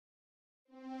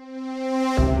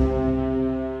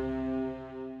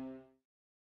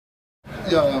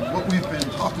what we've been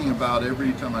talking about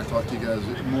every time I talk to you guys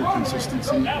is more consistency.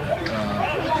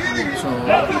 So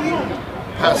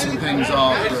passing things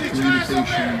off,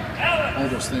 communication, all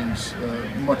those things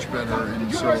much better.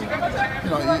 And so, you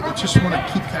just want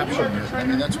to keep capturing it. I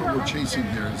mean, that's what we're chasing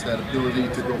here, is that ability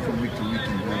to go from week to week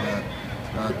and do that.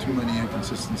 Too many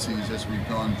inconsistencies as we've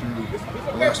gone through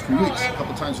the last few weeks. A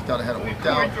couple times we thought I had it worked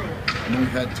out, and then we've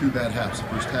had two bad halves. The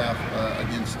first half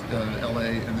against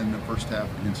LA, and then the first half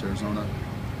against Arizona.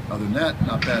 Other than that,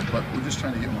 not bad, but we're just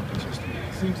trying to get more consistent.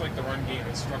 It seems like the run game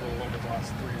has struggled a little bit the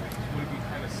last 3 weeks. What have you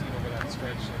kind of seen over that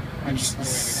stretch?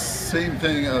 Same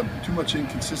thing, too much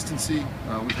inconsistency.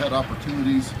 We've had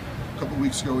opportunities. A couple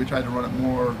weeks ago we tried to run it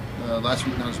more. Last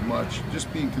week not as much.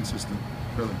 Just being consistent,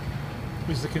 really.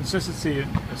 Is the consistency in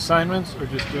assignments or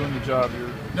just doing the job?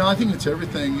 No, I think it's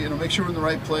everything. Make sure we're in the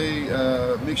right play,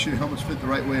 make sure your helmets fit the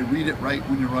right way, read it right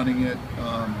when you're running it.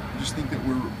 Just think that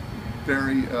we're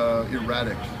very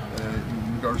erratic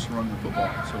in regards to running the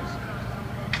football. So,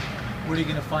 what are you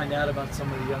going to find out about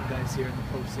some of the young guys here in the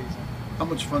postseason? How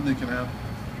much fun they can have,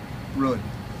 really.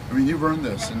 I mean, you've earned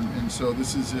this, and so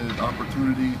this is an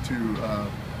opportunity to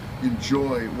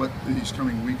enjoy what these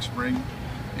coming weeks bring.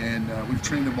 And we've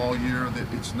trained them all year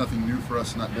that it's nothing new for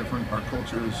us, not different. Our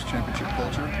culture is championship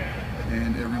culture,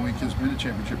 and every week has been a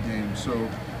championship game. So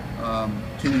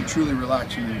can you truly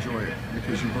relax and enjoy it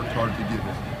because you've worked hard to get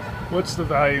it? What's the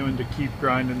value in to keep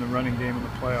grinding the running game in the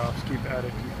playoffs? Keep at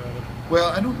it, keep at it. Well,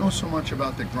 I don't know so much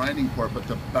about the grinding part, but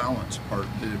the balance part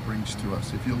that it brings to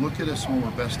us. If you look at us when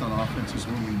we're best on offense is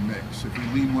when we mix. If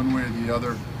we lean one way or the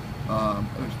other,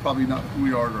 it's probably not who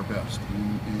we are at our best.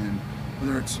 And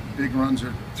whether it's big runs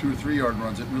or 2 or 3 yard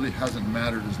runs, it really hasn't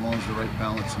mattered as long as the right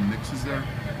balance and mix is there.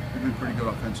 We've been pretty good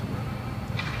offensively.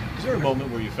 Is there a moment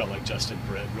where you felt like Justin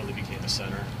Britt really became a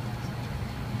center?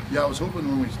 Yeah, I was hoping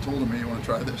when we told him, hey, you want to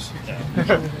try this?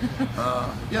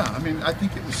 Yeah, I mean, I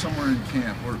think it was somewhere in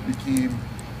camp where it became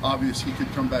obvious he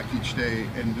could come back each day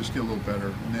and just get a little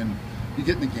better. And then you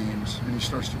get in the games and he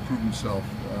starts to prove himself.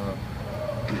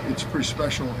 It's pretty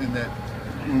special in that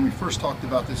when we first talked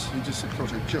about this, he just said,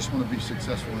 Coach, I just want to be a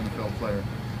successful NFL player.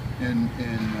 And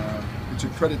it's a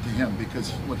credit to him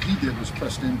because what he did was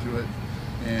pressed into it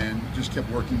and just kept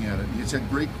working at it. He's had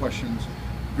great questions,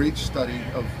 great study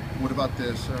of what about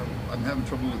this, I'm having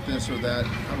trouble with this or that,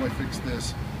 how do I fix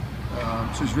this?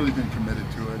 So he's really been committed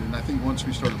to it. And I think once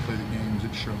we started to play the games,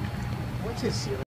 it showed. What's his ceiling?